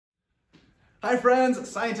Hi friends,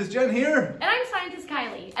 Scientist Jen here. And I'm Scientist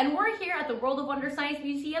Kylie, and we're here at the World of Wonder Science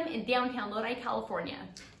Museum in downtown Lodi, California.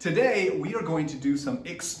 Today we are going to do some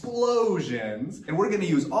explosions, and we're going to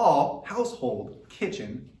use all household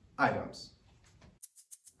kitchen items.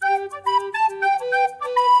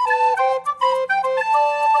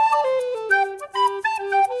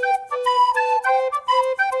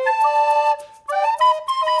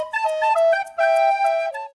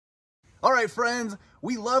 All right, friends,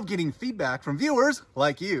 we love getting feedback from viewers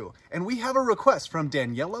like you, and we have a request from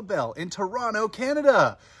Daniela Bell in Toronto,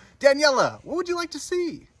 Canada. Daniela, what would you like to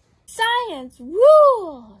see? Science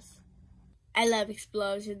rules! I love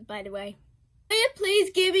explosions, by the way. Will you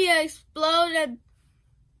please give me an exploded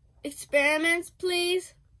experiments,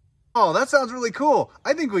 please? Oh, that sounds really cool.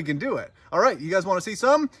 I think we can do it. All right, you guys want to see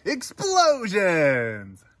some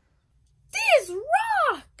explosions? These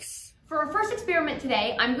rocks! For our first experiment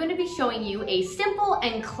today, I'm going to be showing you a simple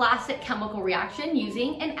and classic chemical reaction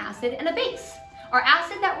using an acid and a base. Our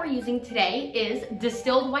acid that we're using today is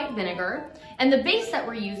distilled white vinegar, and the base that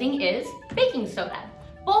we're using is baking soda.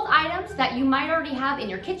 Both items that you might already have in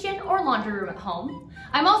your kitchen or laundry room at home.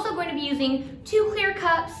 I'm also going to be using 2 clear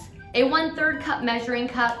cups, a 1/3 cup measuring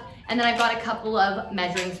cup, and then I've got a couple of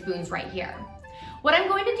measuring spoons right here. What I'm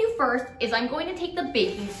going to do first is I'm going to take the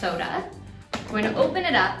baking soda, I'm going to open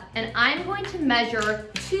it up, and I'm going to measure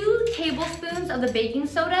 2 tablespoons of the baking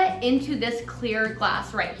soda into this clear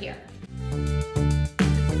glass right here.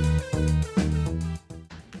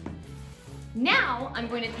 Now I'm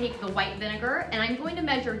going to take the white vinegar and I'm going to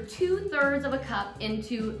measure 2/3 of a cup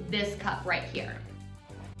into this cup right here.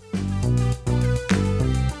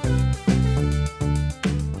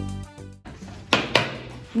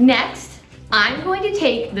 Next, I'm going to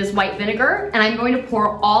take this white vinegar and I'm going to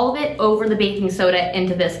pour all of it over the baking soda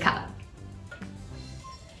into this cup.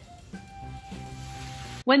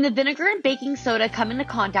 When the vinegar and baking soda come into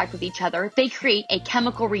contact with each other, they create a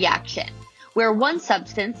chemical reaction, where one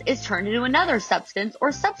substance is turned into another substance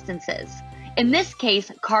or substances. In this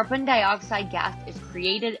case, carbon dioxide gas is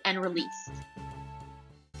created and released.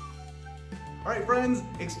 All right, friends,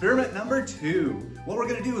 experiment number 2. What we're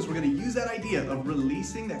gonna do is we're gonna use that idea of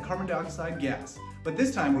releasing that carbon dioxide gas. But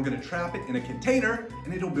this time we're gonna trap it in a container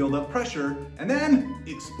and it'll build up pressure and then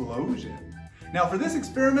explosion. Now for this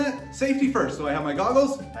experiment, safety first. So I have my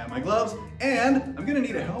goggles, I have my gloves, and I'm gonna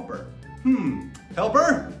need a helper.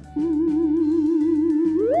 Helper?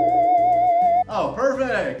 Oh,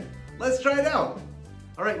 perfect. Let's try it out.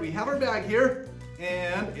 All right, we have our bag here,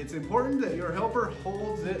 and it's important that your helper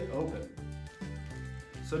holds it open.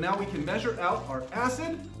 So now we can measure out our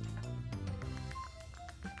acid.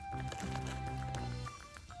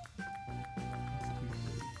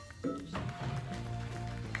 All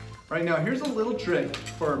right, now here's a little trick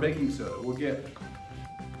for our baking soda. We'll get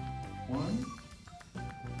 1,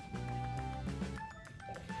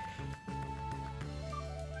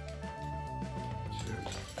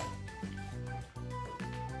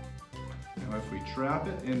 2. Now if we trap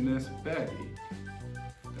it in this baggie,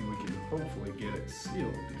 then we can hopefully get it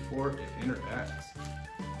sealed before it interacts.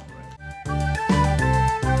 All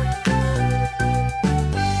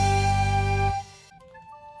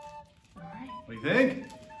right. What do you think?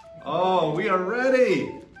 Oh, we are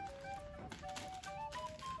ready.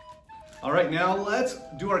 All right, now let's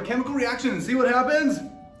do our chemical reaction and see what happens.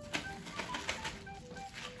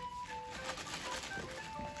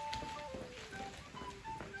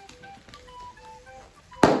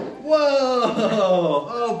 Whoa!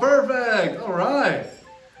 Oh, perfect! All right.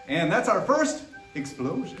 And that's our first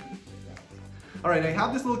explosion. All right, I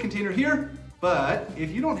have this little container here, but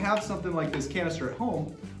if you don't have something like this canister at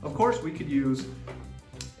home, of course we could use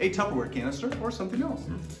a Tupperware canister or something else.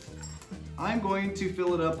 I'm going to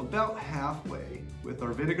fill it up about halfway with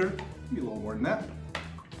our vinegar, maybe a little more than that.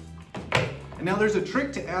 And now there's a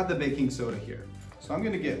trick to add the baking soda here. So I'm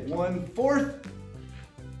gonna get 1/4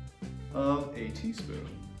 of a teaspoon.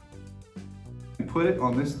 And put it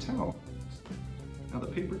on this towel. Now the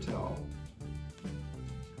paper towel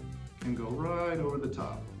can go right over the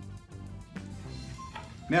top.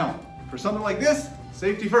 Now, for something like this,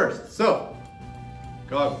 safety first. So,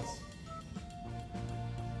 goggles.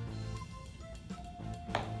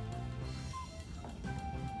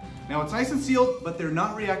 Now it's nice and sealed, but they're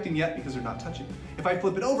not reacting yet because they're not touching. If I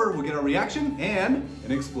flip it over, we'll get a reaction and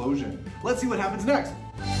an explosion. Let's see what happens next.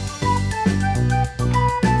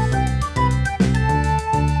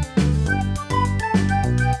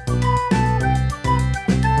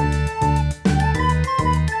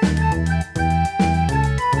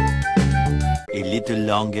 A little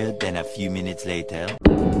longer than a few minutes later.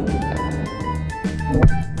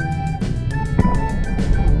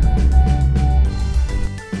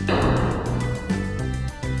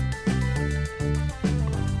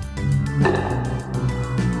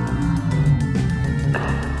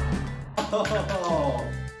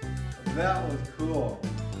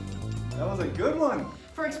 That was a good one.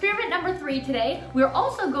 For experiment number 3 today, we're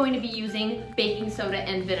also going to be using baking soda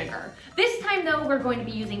and vinegar. This time though, we're going to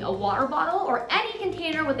be using a water bottle or any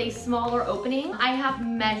container with a smaller opening. I have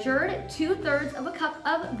measured 2/3 of a cup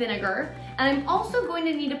of vinegar, and I'm also going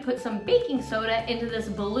to need to put some baking soda into this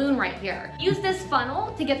balloon right here. Use this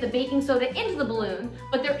funnel to get the baking soda into the balloon,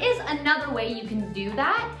 but there is another way you can do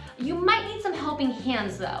that. You might need some helping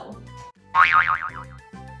hands though.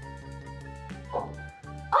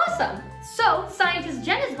 Awesome! So, scientist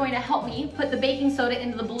Jen is going to help me put the baking soda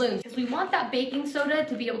into the balloon because we want that baking soda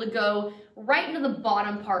to be able to go right into the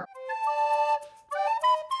bottom part.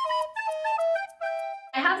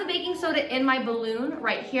 I have the baking soda in my balloon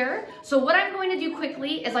right here. So what I'm going to do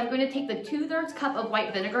quickly is I'm going to take the 2/3 cup of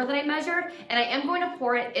white vinegar that I measured, and I am going to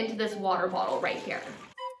pour it into this water bottle right here.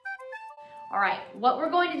 All right, what we're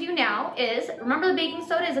going to do now is, remember the baking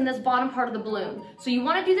soda is in this bottom part of the balloon. So you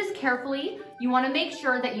wanna do this carefully. You wanna make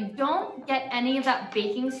sure that you don't get any of that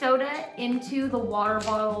baking soda into the water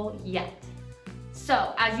bottle yet.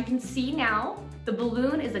 So as you can see now, the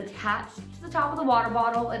balloon is attached to the top of the water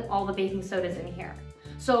bottle and all the baking soda is in here.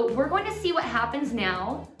 So we're going to see what happens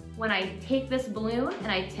now when I take this balloon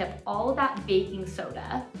and I tip all of that baking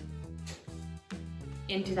soda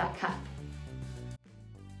into that cup.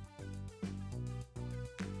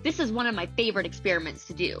 This is one of my favorite experiments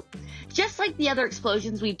to do. Just like the other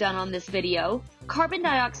explosions we've done on this video, carbon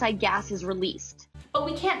dioxide gas is released. But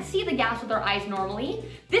we can't see the gas with our eyes normally.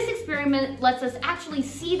 This experiment lets us actually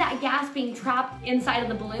see that gas being trapped inside of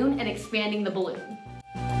the balloon and expanding the balloon.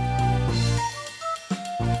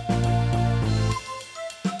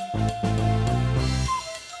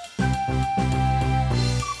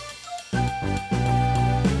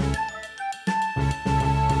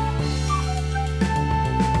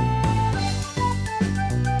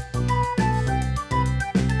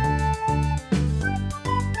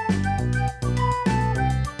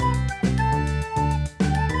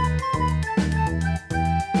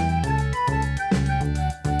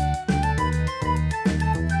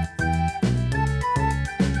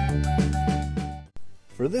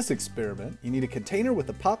 For this experiment, you need a container with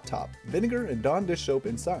a pop top, vinegar, and Dawn dish soap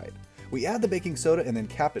inside. We add the baking soda and then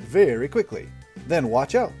cap it very quickly. Then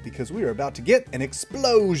watch out, because we are about to get an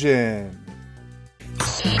explosion!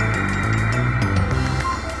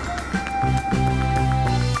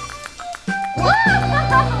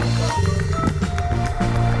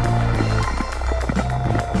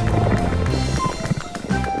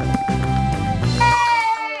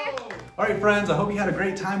 Alright friends, I hope you had a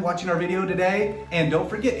great time watching our video today. And don't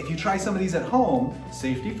forget, if you try some of these at home,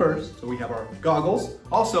 safety first. So we have our goggles.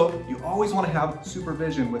 Also, you always want to have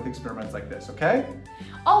supervision with experiments like this, okay?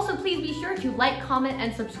 Also, please be sure to like, comment,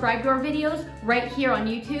 and subscribe to our videos right here on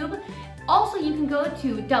YouTube. Also, you can go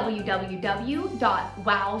to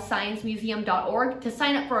www.wowsciencemuseum.org to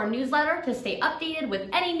sign up for our newsletter to stay updated with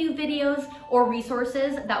any new videos or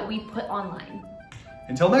resources that we put online.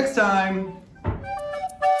 Until next time!